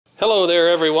Hello there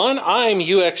everyone, I'm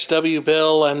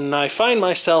uxwbill and I find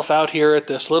myself out here at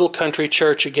this little country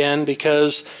church again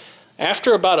because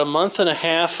after about a month and a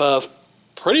half of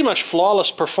pretty much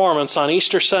flawless performance on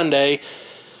Easter Sunday,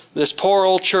 this poor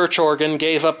old church organ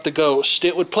gave up the ghost.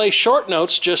 It would play short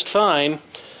notes just fine,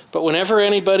 but whenever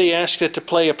anybody asked it to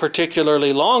play a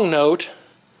particularly long note,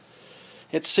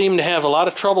 it seemed to have a lot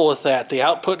of trouble with that. The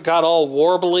output got all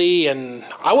warbly, and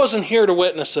I wasn't here to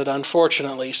witness it,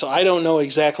 unfortunately, so I don't know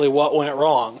exactly what went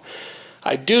wrong.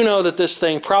 I do know that this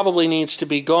thing probably needs to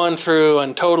be gone through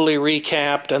and totally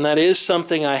recapped, and that is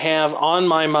something I have on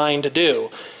my mind to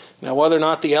do. Now, whether or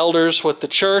not the elders with the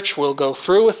church will go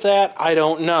through with that, I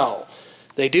don't know.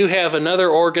 They do have another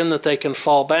organ that they can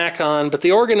fall back on, but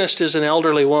the organist is an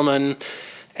elderly woman,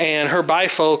 and her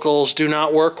bifocals do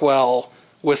not work well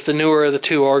with the newer of the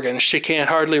two organs. She can't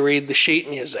hardly read the sheet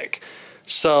music.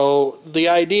 So the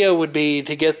idea would be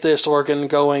to get this organ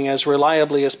going as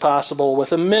reliably as possible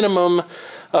with a minimum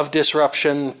of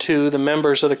disruption to the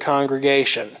members of the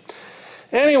congregation.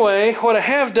 Anyway, what I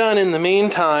have done in the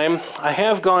meantime, I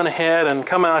have gone ahead and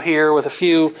come out here with a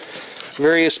few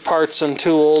various parts and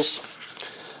tools.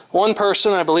 One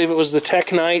person, I believe it was the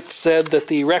Tech Knight, said that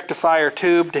the rectifier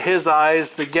tube, to his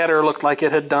eyes, the getter looked like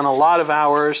it had done a lot of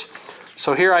hours.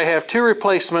 So here I have two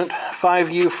replacement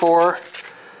 5U4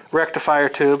 rectifier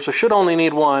tubes. I should only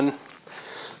need one,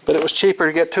 but it was cheaper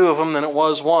to get two of them than it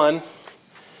was one.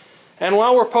 And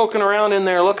while we're poking around in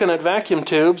there looking at vacuum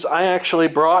tubes, I actually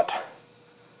brought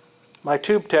my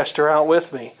tube tester out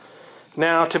with me.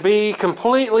 Now, to be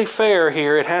completely fair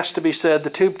here, it has to be said the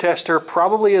tube tester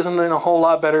probably isn't in a whole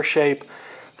lot better shape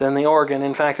than the organ.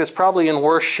 In fact, it's probably in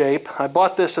worse shape. I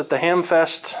bought this at the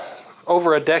Hamfest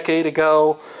over a decade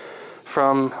ago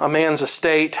from a man's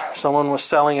estate. Someone was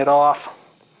selling it off.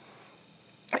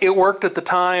 It worked at the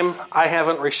time. I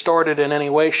haven't restored it in any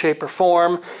way, shape, or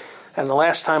form, and the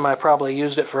last time I probably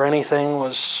used it for anything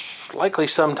was likely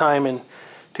sometime in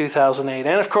 2008.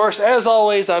 And of course, as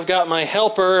always, I've got my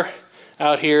helper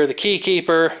out here, the key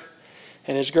keeper,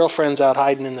 and his girlfriend's out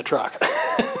hiding in the truck.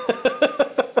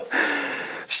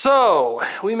 So,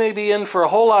 we may be in for a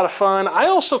whole lot of fun. I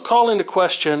also call into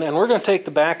question, and we're going to take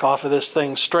the back off of this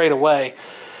thing straight away,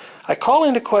 I call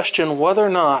into question whether or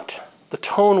not the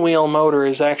tone wheel motor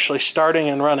is actually starting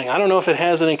and running. I don't know if it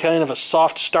has any kind of a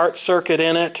soft start circuit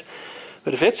in it,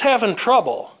 but if it's having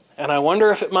trouble, and I wonder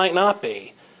if it might not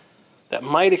be, that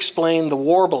might explain the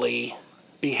warbly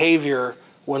behavior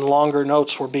when longer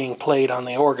notes were being played on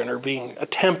the organ, or being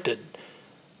attempted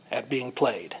at being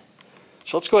played.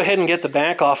 So let's go ahead and get the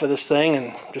back off of this thing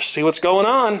and just see what's going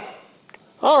on.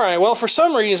 Alright, well, for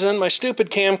some reason my stupid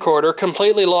camcorder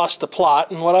completely lost the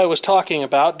plot, and what I was talking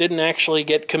about didn't actually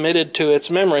get committed to its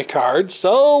memory card,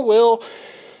 so we'll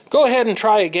go ahead and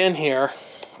try again here.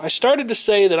 I started to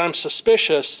say that I'm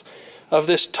suspicious of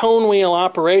this tone wheel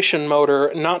operation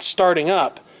motor not starting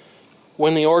up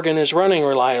when the organ is running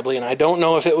reliably, and I don't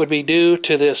know if it would be due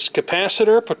to this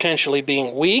capacitor potentially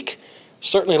being weak.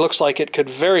 Certainly looks like it could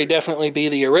very definitely be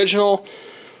the original,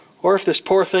 or if this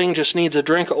poor thing just needs a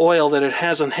drink of oil that it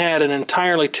hasn't had in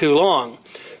entirely too long.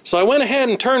 So I went ahead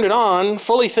and turned it on,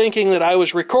 fully thinking that I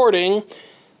was recording,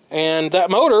 and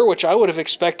that motor, which I would have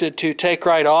expected to take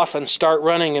right off and start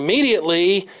running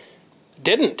immediately,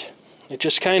 didn't. It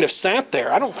just kind of sat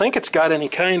there. I don't think it's got any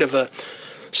kind of a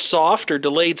soft or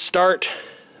delayed start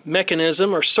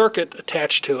mechanism or circuit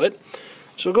attached to it.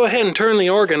 So we'll go ahead and turn the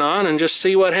organ on and just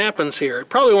see what happens here. It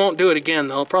probably won't do it again,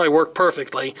 though. It'll probably work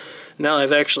perfectly now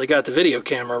I've actually got the video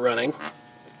camera running.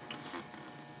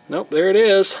 Nope, there it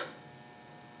is.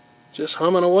 Just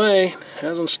humming away.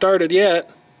 Hasn't started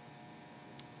yet.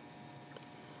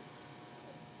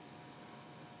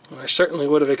 I certainly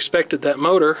would have expected that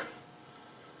motor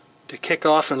to kick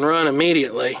off and run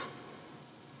immediately.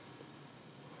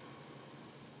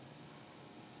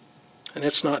 And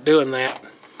it's not doing that.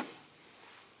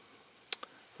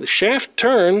 The shaft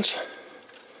turns.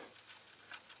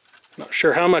 Not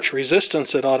sure how much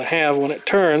resistance it ought to have when it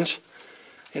turns.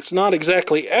 It's not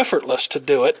exactly effortless to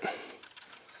do it.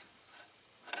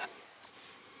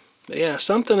 But yeah,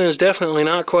 something is definitely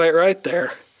not quite right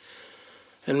there.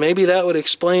 And maybe that would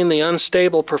explain the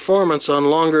unstable performance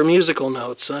on longer musical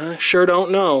notes. I sure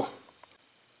don't know.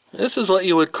 This is what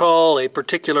you would call a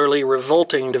particularly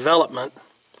revolting development.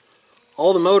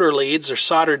 All the motor leads are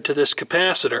soldered to this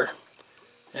capacitor.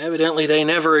 Evidently they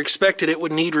never expected it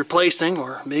would need replacing,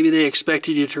 or maybe they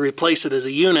expected you to replace it as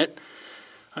a unit.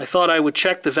 I thought I would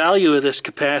check the value of this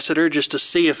capacitor just to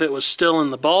see if it was still in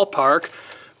the ballpark,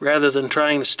 rather than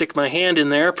trying to stick my hand in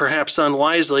there, perhaps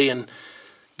unwisely, and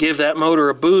give that motor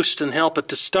a boost and help it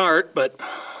to start, but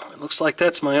it Looks like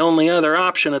that's my only other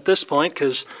option at this point,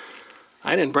 because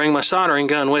I didn't bring my soldering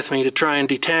gun with me to try and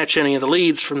detach any of the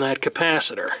leads from that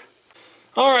capacitor.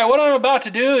 Alright, what I'm about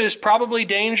to do is probably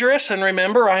dangerous, and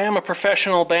remember, I am a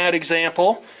professional bad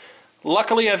example.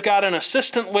 Luckily, I've got an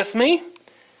assistant with me,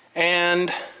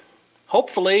 and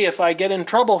hopefully, if I get in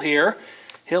trouble here,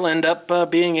 he'll end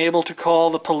up being able to call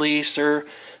the police or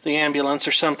the ambulance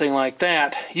or something like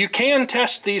that. You can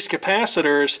test these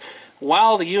capacitors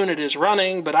while the unit is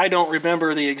running, but I don't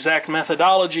remember the exact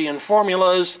methodology and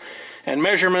formulas and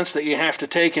measurements that you have to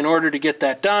take in order to get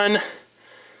that done.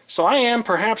 So I am,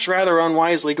 perhaps rather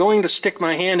unwisely, going to stick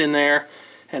my hand in there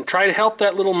and try to help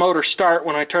that little motor start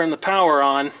when I turn the power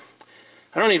on.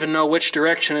 I don't even know which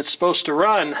direction it's supposed to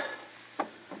run,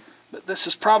 but this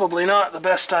is probably not the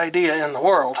best idea in the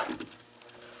world.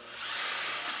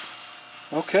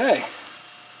 Okay,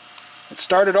 it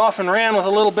started off and ran with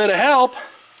a little bit of help.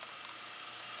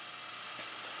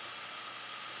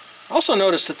 Also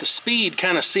notice that the speed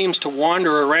kind of seems to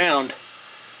wander around.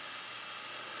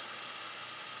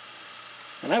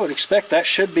 And I would expect that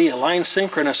should be a line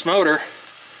synchronous motor,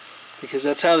 because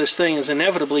that's how this thing is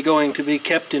inevitably going to be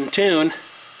kept in tune,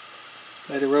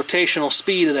 by the rotational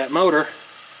speed of that motor.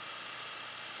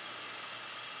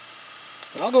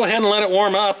 But I'll go ahead and let it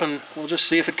warm up, and we'll just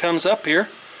see if it comes up here.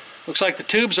 Looks like the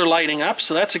tubes are lighting up,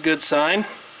 so that's a good sign.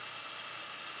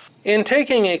 In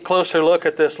taking a closer look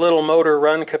at this little motor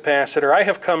run capacitor, I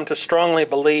have come to strongly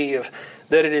believe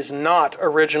that it is not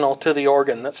original to the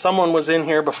organ, that someone was in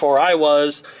here before I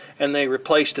was and they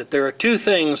replaced it. There are two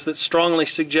things that strongly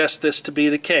suggest this to be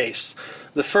the case.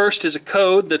 The first is a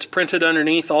code that's printed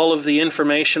underneath all of the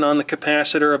information on the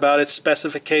capacitor about its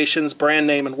specifications, brand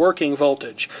name, and working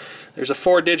voltage. There's a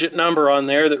 4-digit number on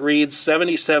there that reads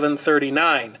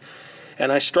 7739.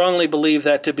 And I strongly believe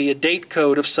that to be a date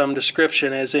code of some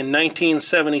description, as in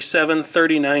 1977,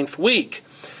 39th week.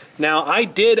 Now, I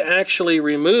did actually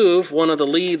remove one of the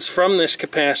leads from this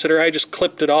capacitor. I just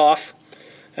clipped it off,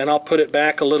 and I'll put it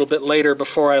back a little bit later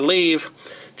before I leave,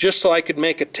 just so I could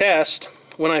make a test.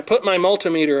 When I put my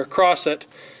multimeter across it,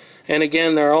 and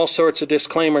again, there are all sorts of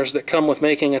disclaimers that come with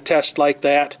making a test like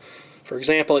that. For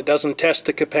example, it doesn't test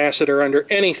the capacitor under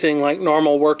anything like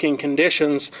normal working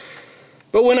conditions.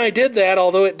 But when I did that,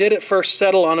 although it did at first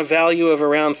settle on a value of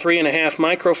around 3.5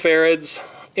 microfarads,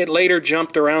 it later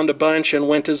jumped around a bunch and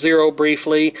went to 0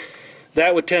 briefly.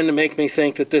 That would tend to make me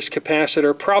think that this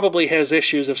capacitor probably has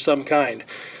issues of some kind.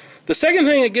 The second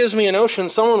thing that gives me a notion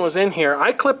someone was in here,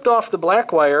 I clipped off the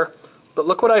black wire, but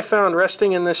look what I found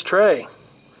resting in this tray.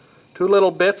 2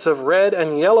 little bits of red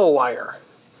and yellow wire.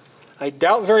 I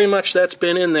doubt very much that's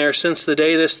been in there since the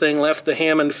day this thing left the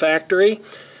Hammond factory.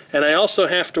 And I also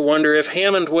have to wonder if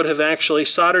Hammond would have actually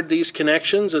soldered these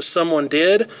connections as someone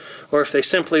did, or if they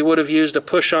simply would have used a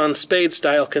push-on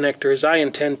spade-style connector as I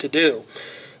intend to do.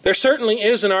 There certainly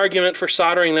is an argument for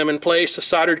soldering them in place, a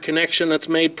soldered connection that's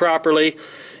made properly.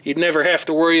 You'd never have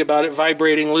to worry about it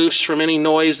vibrating loose from any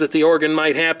noise that the organ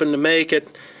might happen to make at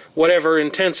whatever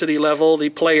intensity level the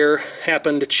player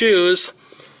happened to choose.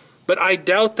 But I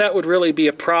doubt that would really be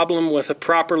a problem with a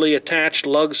properly attached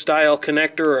lug-style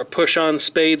connector or a push-on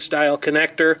spade-style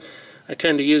connector. I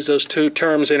tend to use those two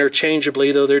terms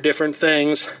interchangeably, though they're different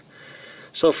things.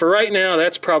 So for right now,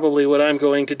 that's probably what I'm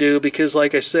going to do, because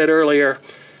like I said earlier,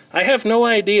 I have no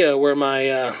idea where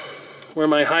my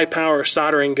high-power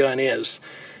soldering gun is,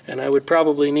 and I would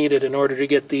probably need it in order to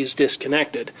get these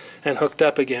disconnected and hooked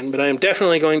up again. But I am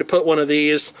definitely going to put one of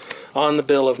these on the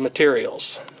bill of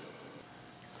materials.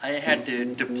 I had to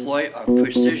deploy a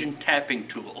precision tapping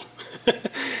tool.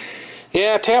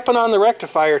 Yeah, tapping on the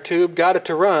rectifier tube got it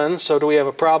to run, so do we have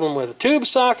a problem with the tube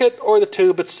socket or the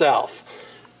tube itself?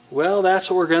 Well, that's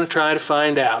what we're going to try to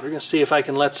find out. We're going to see if I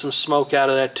can let some smoke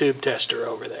out of that tube tester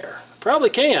over there.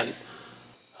 Probably can.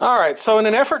 Alright, so in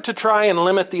an effort to try and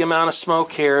limit the amount of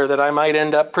smoke here that I might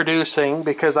end up producing,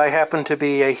 because I happen to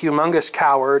be a humongous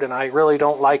coward and I really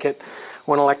don't like it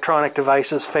when electronic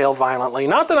devices fail violently.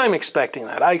 Not that I'm expecting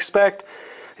that. I expect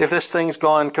if this thing's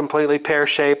gone completely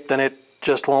pear-shaped, then it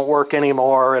just won't work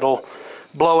anymore. It'll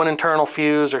blow an internal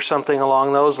fuse or something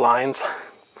along those lines.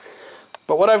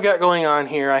 But what I've got going on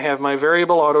here, I have my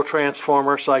variable auto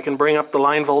transformer so I can bring up the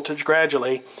line voltage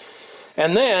gradually.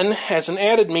 And then, as an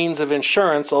added means of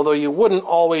insurance, although you wouldn't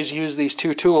always use these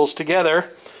two tools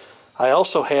together, I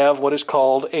also have what is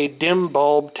called a dim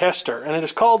bulb tester. And it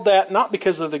is called that not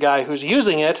because of the guy who's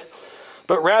using it,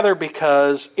 but rather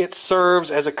because it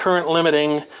serves as a current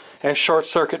limiting and short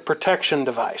circuit protection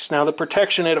device. Now, the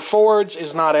protection it affords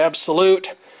is not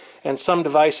absolute, and some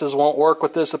devices won't work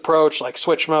with this approach, like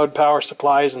switch mode power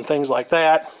supplies and things like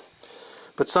that.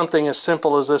 but something as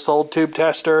simple as this old tube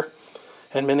tester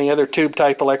and many other tube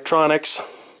type electronics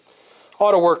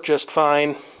ought to work just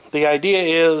fine. The idea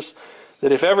is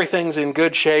that if everything's in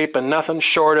good shape and nothing's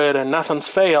shorted and nothing's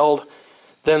failed,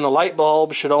 then the light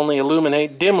bulb should only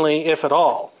illuminate dimly, if at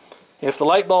all. If the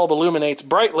light bulb illuminates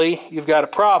brightly, you've got a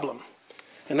problem.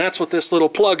 And that's what this little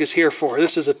plug is here for.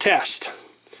 This is a test.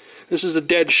 This is a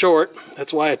dead short.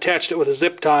 That's why I attached it with a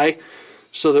zip tie,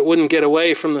 so that it wouldn't get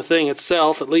away from the thing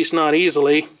itself, at least not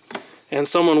easily, and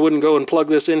someone wouldn't go and plug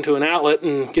this into an outlet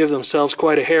and give themselves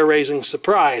quite a hair-raising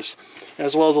surprise,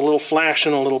 as well as a little flash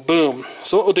and a little boom.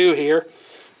 So what we'll do here,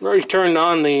 we've already turned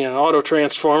on the auto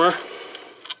transformer.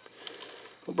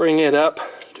 We'll bring it up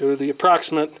to the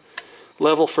approximate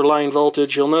level for line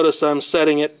voltage. You'll notice I'm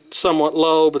setting it somewhat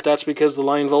low, but that's because the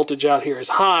line voltage out here is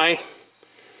high.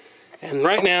 And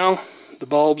right now, the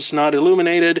bulb's not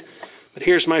illuminated. But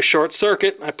here's my short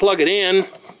circuit. I plug it in,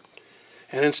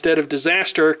 and instead of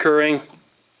disaster occurring,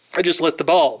 I just lit the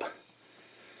bulb.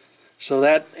 So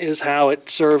that is how it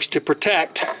serves to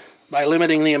protect by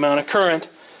limiting the amount of current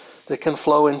that can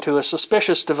flow into a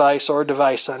suspicious device or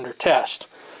device under test.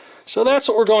 So that's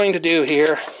what we're going to do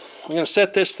here. I'm going to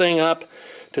set this thing up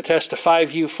to test a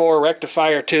 5U4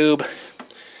 rectifier tube,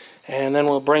 and then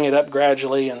we'll bring it up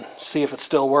gradually and see if it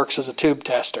still works as a tube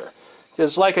tester.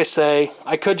 Because, like I say,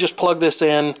 I could just plug this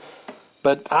in,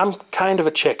 but I'm kind of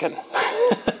a chicken.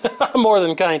 I'm more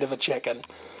than kind of a chicken.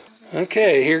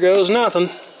 Okay, here goes nothing.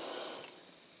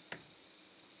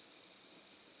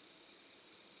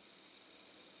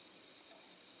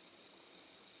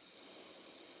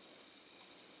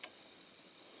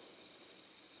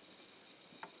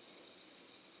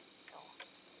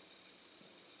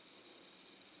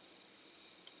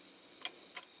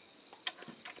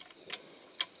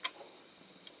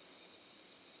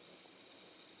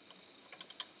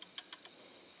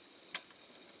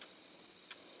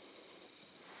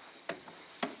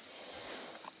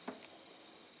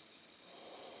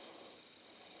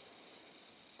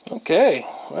 Okay,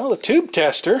 well, the tube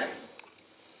tester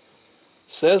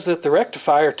says that the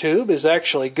rectifier tube is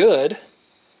actually good,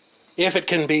 if it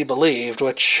can be believed,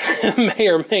 which may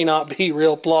or may not be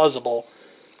real plausible.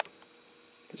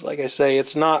 Because, like I say,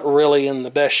 it's not really in the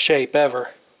best shape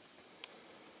ever.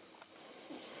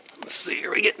 Let's see,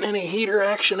 are we getting any heater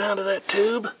action out of that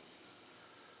tube?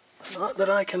 Not that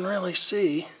I can really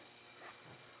see.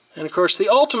 And, of course, the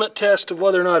ultimate test of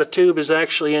whether or not a tube is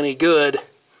actually any good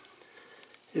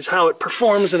is how it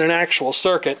performs in an actual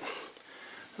circuit.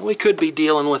 We could be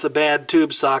dealing with a bad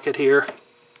tube socket here.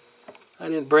 I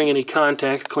didn't bring any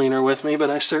contact cleaner with me, but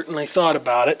I certainly thought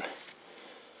about it.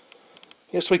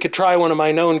 Guess we could try one of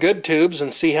my known good tubes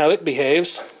and see how it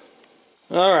behaves.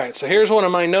 Alright, so here's one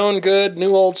of my known good,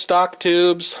 new old stock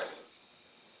tubes.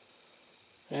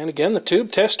 And again, the tube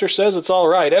tester says it's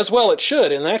alright, as well it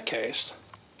should in that case.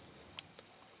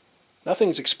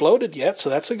 Nothing's exploded yet, so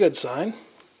that's a good sign.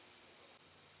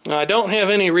 Now, I don't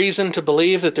have any reason to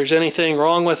believe that there's anything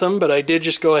wrong with them, but I did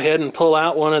just go ahead and pull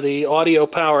out one of the audio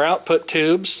power output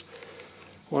tubes,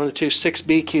 one of the two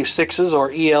 6BQ6s or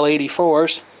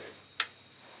EL84s.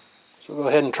 So we'll go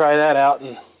ahead and try that out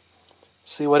and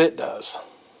see what it does.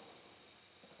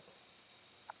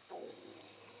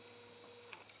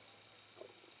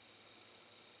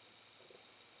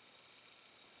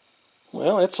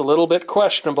 Well, it's a little bit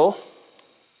questionable.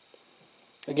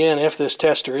 Again, if this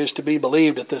tester is to be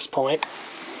believed at this point.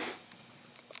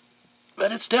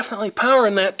 But it's definitely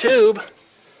powering that tube.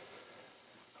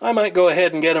 I might go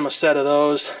ahead and get him a set of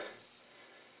those,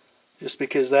 just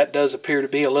because that does appear to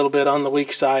be a little bit on the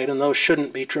weak side, and those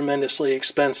shouldn't be tremendously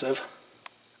expensive.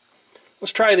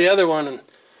 Let's try the other one and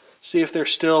see if they're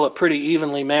still a pretty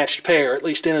evenly matched pair, at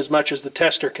least in as much as the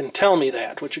tester can tell me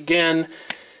that, which again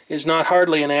is not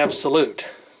hardly an absolute,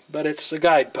 but it's a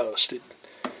guidepost. It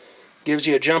gives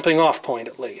you a jumping off point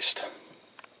at least.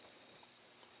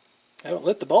 I haven't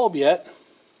lit the bulb yet.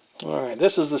 Alright,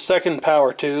 this is the second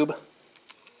power tube.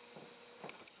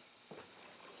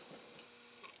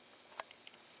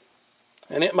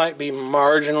 And it might be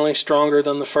marginally stronger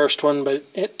than the first one, but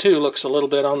it too looks a little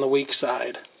bit on the weak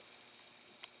side.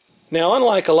 Now,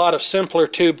 unlike a lot of simpler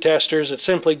tube testers that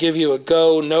simply give you a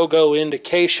go, no-go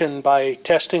indication by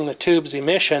testing the tube's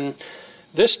emission,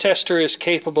 this tester is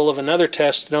capable of another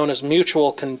test known as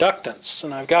mutual conductance,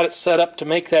 and I've got it set up to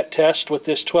make that test with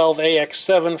this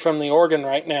 12AX7 from the organ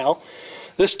right now.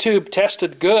 This tube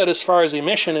tested good as far as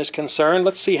emission is concerned.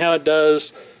 Let's see how it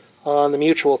does on the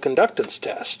mutual conductance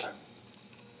test.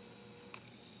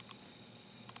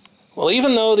 Well,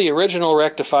 even though the original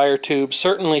rectifier tube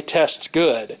certainly tests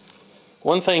good,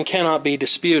 One thing cannot be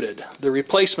disputed. The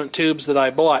replacement tubes that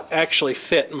I bought actually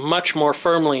fit much more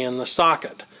firmly in the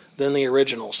socket than the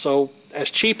originals. So as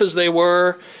cheap as they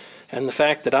were, and the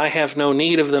fact that I have no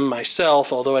need of them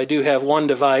myself, although I do have one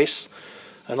device,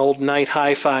 an old Knight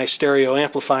Hi-Fi stereo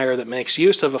amplifier that makes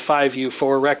use of a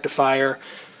 5U4 rectifier,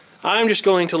 I'm just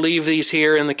going to leave these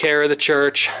here in the care of the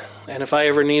church, and if I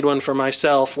ever need one for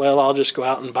myself, well, I'll just go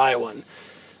out and buy one.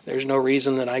 There's no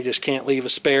reason that I just can't leave a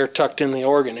spare tucked in the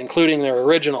organ, including their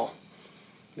original,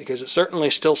 because it certainly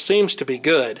still seems to be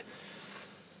good.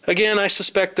 Again, I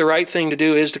suspect the right thing to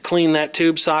do is to clean that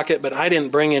tube socket, but I didn't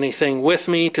bring anything with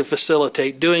me to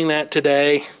facilitate doing that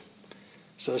today.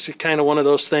 So it's kind of one of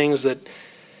those things that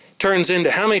turns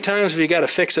into how many times have you got to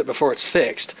fix it before it's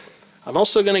fixed. I'm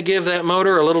also going to give that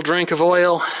motor a little drink of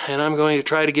oil, and I'm going to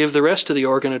try to give the rest of the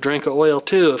organ a drink of oil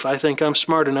too if I think I'm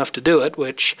smart enough to do it,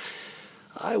 which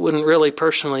I wouldn't really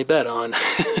personally bet on.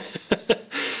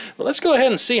 Well, let's go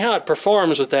ahead and see how it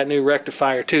performs with that new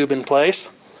rectifier tube in place.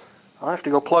 I'll have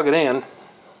to go plug it in.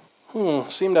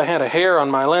 Seemed I had a hair on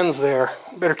my lens there.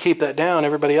 Better keep that down.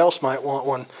 Everybody else might want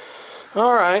one.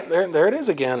 Alright, there it is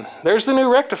again. There's the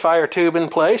new rectifier tube in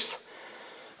place.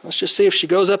 Let's just see if she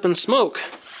goes up in smoke.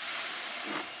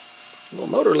 The little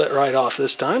motor lit right off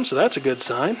this time, so that's a good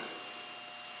sign.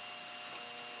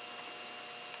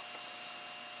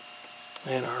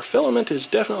 And our filament is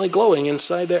definitely glowing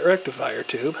inside that rectifier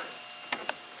tube.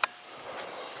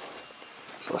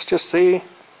 So let's just see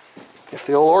if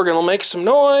the old organ will make some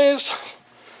noise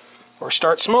or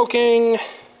start smoking.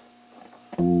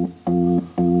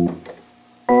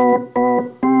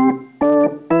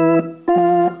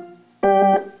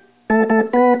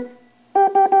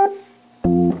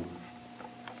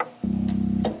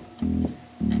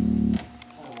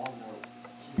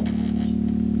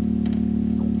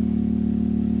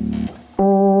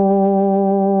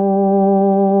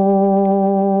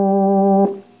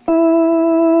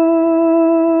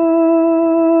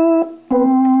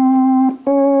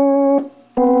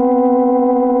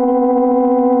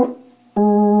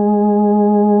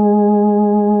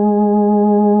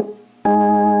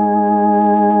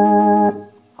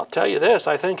 Tell you this,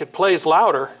 I think it plays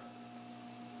louder.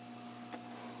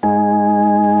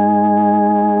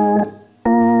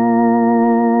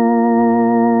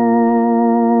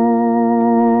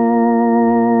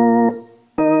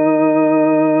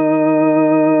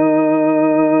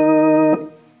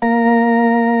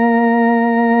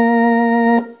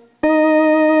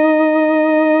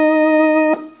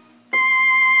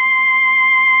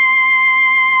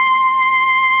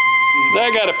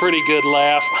 That got a pretty good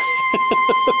laugh.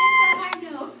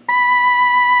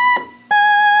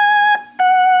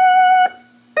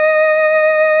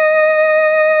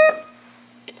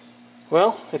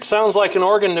 Well, it sounds like an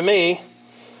organ to me.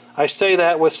 I say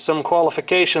that with some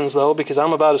qualifications, though, because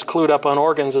I'm about as clued up on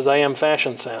organs as I am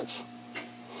fashion sense.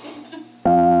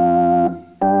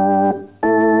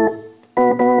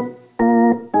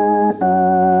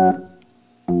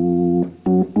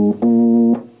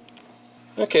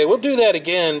 Okay, we'll do that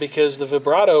again because the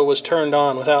vibrato was turned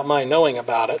on without my knowing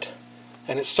about it,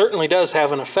 and it certainly does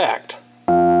have an effect.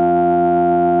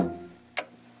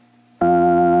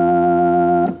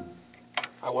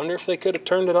 I wonder if they could have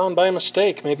turned it on by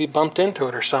mistake, maybe bumped into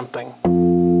it or something.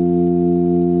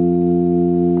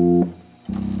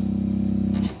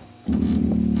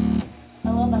 I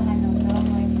love the high note though.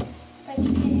 I'm like, but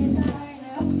you can't hit the high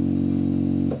note.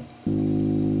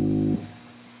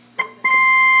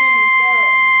 There we go.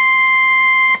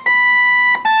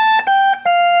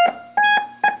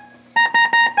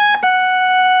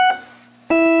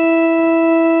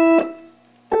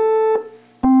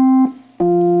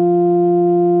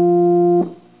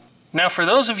 Now, for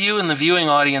those of you in the viewing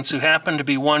audience who happen to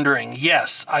be wondering,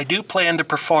 yes, I do plan to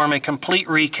perform a complete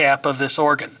recap of this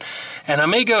organ. And I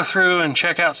may go through and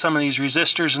check out some of these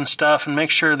resistors and stuff and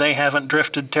make sure they haven't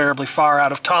drifted terribly far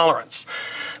out of tolerance.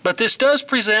 But this does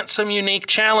present some unique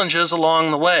challenges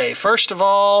along the way. First of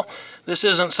all, this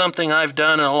isn't something I've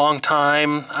done in a long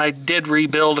time. I did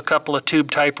rebuild a couple of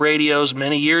tube-type radios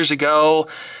many years ago,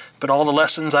 but all the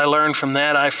lessons I learned from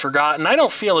that I've forgotten. I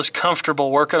don't feel as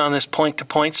comfortable working on this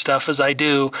point-to-point stuff as I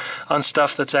do on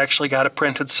stuff that's actually got a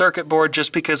printed circuit board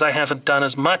just because I haven't done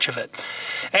as much of it.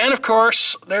 And of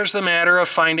course, there's the matter of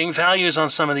finding values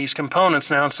on some of these components.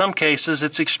 Now, in some cases,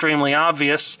 it's extremely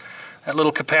obvious. That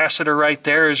little capacitor right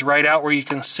there is right out where you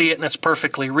can see it and it's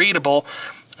perfectly readable.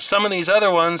 Some of these other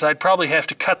ones, I'd probably have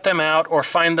to cut them out or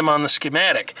find them on the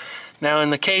schematic. Now,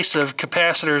 in the case of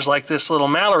capacitors like this little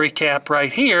Mallory cap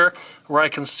right here, where I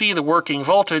can see the working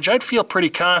voltage, I'd feel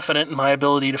pretty confident in my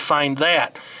ability to find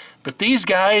that. But these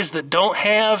guys that don't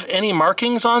have any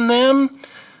markings on them,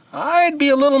 I'd be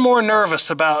a little more nervous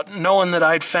about knowing that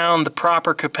I'd found the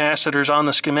proper capacitors on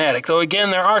the schematic. Though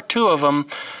again, there are 2 of them,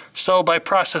 so by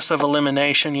process of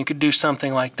elimination you could do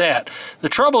something like that. The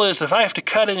trouble is, if I have to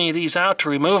cut any of these out to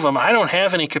remove them, I don't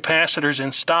have any capacitors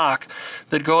in stock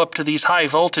that go up to these high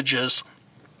voltages.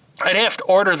 I'd have to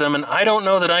order them, and I don't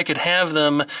know that I could have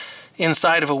them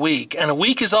inside of a week. And a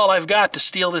week is all I've got to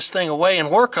steal this thing away and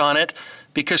work on it,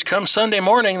 because come Sunday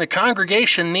morning the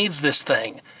congregation needs this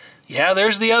thing. Yeah,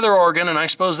 there's the other organ, and I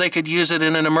suppose they could use it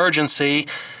in an emergency,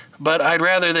 but I'd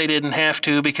rather they didn't have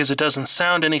to, because it doesn't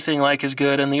sound anything like as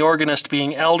good, and the organist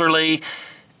being elderly,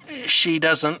 she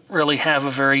doesn't really have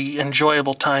a very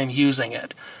enjoyable time using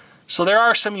it. So there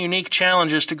are some unique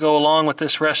challenges to go along with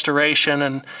this restoration,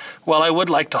 and while I would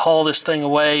like to haul this thing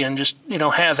away and just,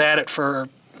 have at it for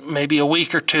maybe a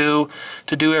week or 2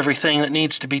 to do everything that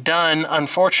needs to be done,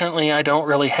 unfortunately I don't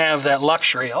really have that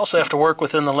luxury. I also have to work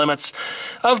within the limits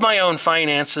of my own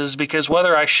finances, because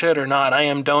whether I should or not, I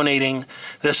am donating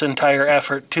this entire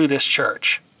effort to this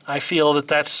church. I feel that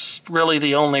that's really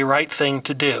the only right thing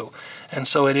to do, and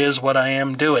so it is what I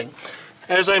am doing.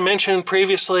 As I mentioned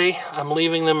previously, I'm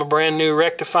leaving them a brand new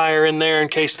rectifier in there in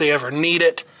case they ever need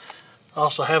it.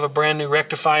 Also have a brand new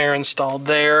rectifier installed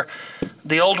there.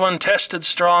 The old one tested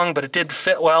strong, but it did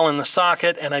fit well in the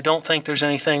socket, and I don't think there's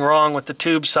anything wrong with the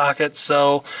tube socket,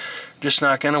 so just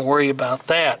not going to worry about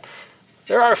that.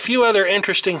 There are a few other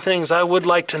interesting things I would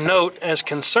like to note as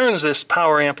concerns this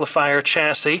power amplifier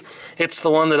chassis. It's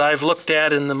the one that I've looked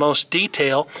at in the most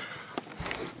detail.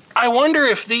 I wonder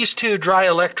if these 2 dry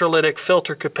electrolytic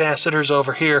filter capacitors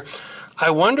over here,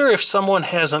 I wonder if someone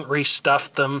hasn't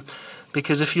restuffed them.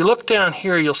 Because if you look down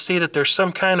here, you'll see that there's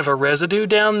some kind of a residue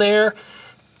down there.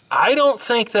 I don't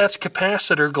think that's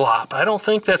capacitor glop. I don't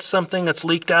think that's something that's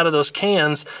leaked out of those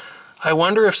cans. I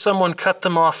wonder if someone cut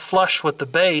them off flush with the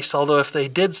base, although if they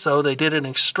did so, they did an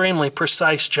extremely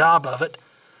precise job of it.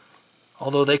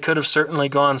 Although they could have certainly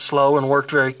gone slow and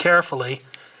worked very carefully.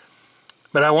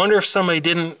 But I wonder if somebody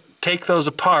didn't take those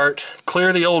apart,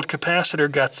 clear the old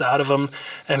capacitor guts out of them,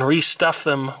 and restuff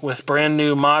them with brand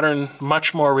new, modern,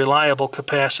 much more reliable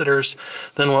capacitors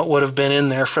than what would have been in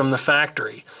there from the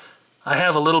factory. I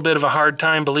have a little bit of a hard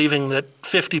time believing that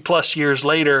 50 plus years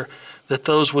later that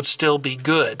those would still be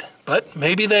good, but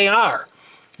maybe they are.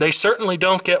 They certainly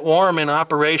don't get warm in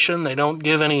operation. They don't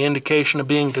give any indication of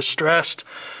being distressed.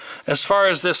 As far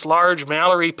as this large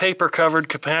Mallory paper-covered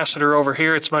capacitor over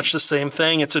here, it's much the same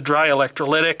thing. It's a dry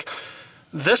electrolytic.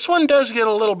 This one does get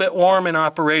a little bit warm in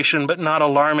operation, but not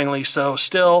alarmingly so.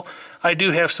 Still, I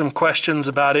do have some questions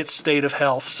about its state of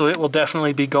health, so it will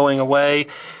definitely be going away.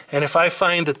 And if I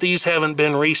find that these haven't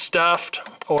been restuffed,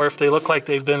 or if they look like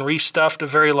they've been restuffed a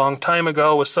very long time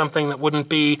ago with something that wouldn't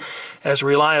be as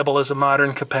reliable as a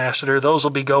modern capacitor, those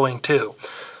will be going too.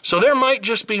 So there might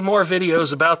just be more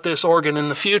videos about this organ in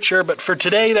the future, but for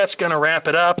today that's going to wrap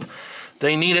it up.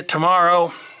 They need it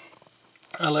tomorrow.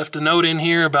 I left a note in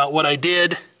here about what I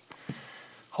did.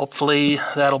 Hopefully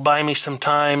that'll buy me some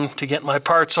time to get my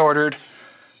parts ordered.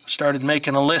 Started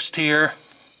making a list here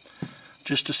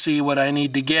just to see what I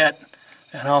need to get,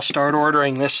 and I'll start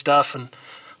ordering this stuff and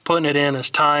putting it in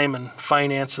as time and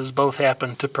finances both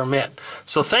happen to permit.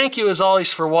 So thank you as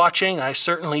always for watching. I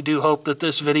certainly do hope that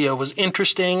this video was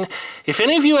interesting. If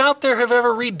any of you out there have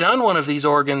ever redone one of these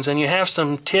organs and you have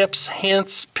some tips,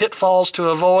 hints, pitfalls to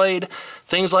avoid,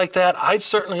 things like that, I'd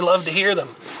certainly love to hear them.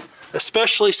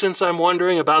 Especially since I'm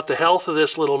wondering about the health of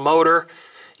this little motor.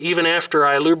 Even after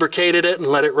I lubricated it and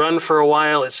let it run for a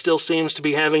while, it still seems to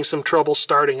be having some trouble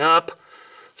starting up.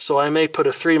 So I may put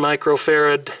a 3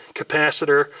 microfarad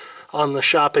capacitor on the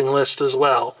shopping list as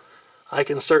well. I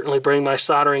can certainly bring my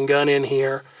soldering gun in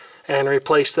here and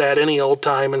replace that any old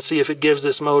time and see if it gives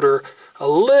this motor a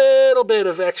little bit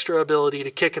of extra ability to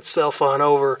kick itself on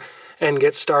over and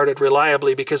get started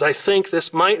reliably, because I think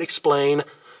this might explain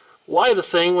why the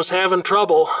thing was having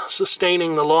trouble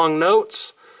sustaining the long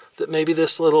notes, that maybe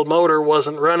this little motor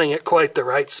wasn't running at quite the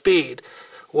right speed.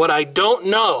 What I don't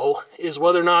know is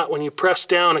whether or not when you press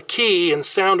down a key and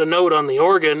sound a note on the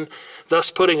organ, thus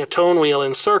putting a tone wheel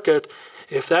in circuit,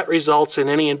 if that results in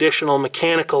any additional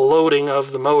mechanical loading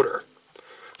of the motor.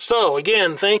 So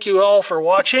again, thank you all for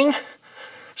watching.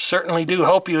 Certainly do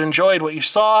hope you enjoyed what you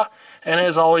saw, and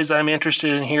as always I'm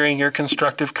interested in hearing your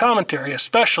constructive commentary,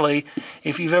 especially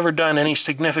if you've ever done any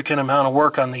significant amount of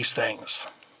work on these things.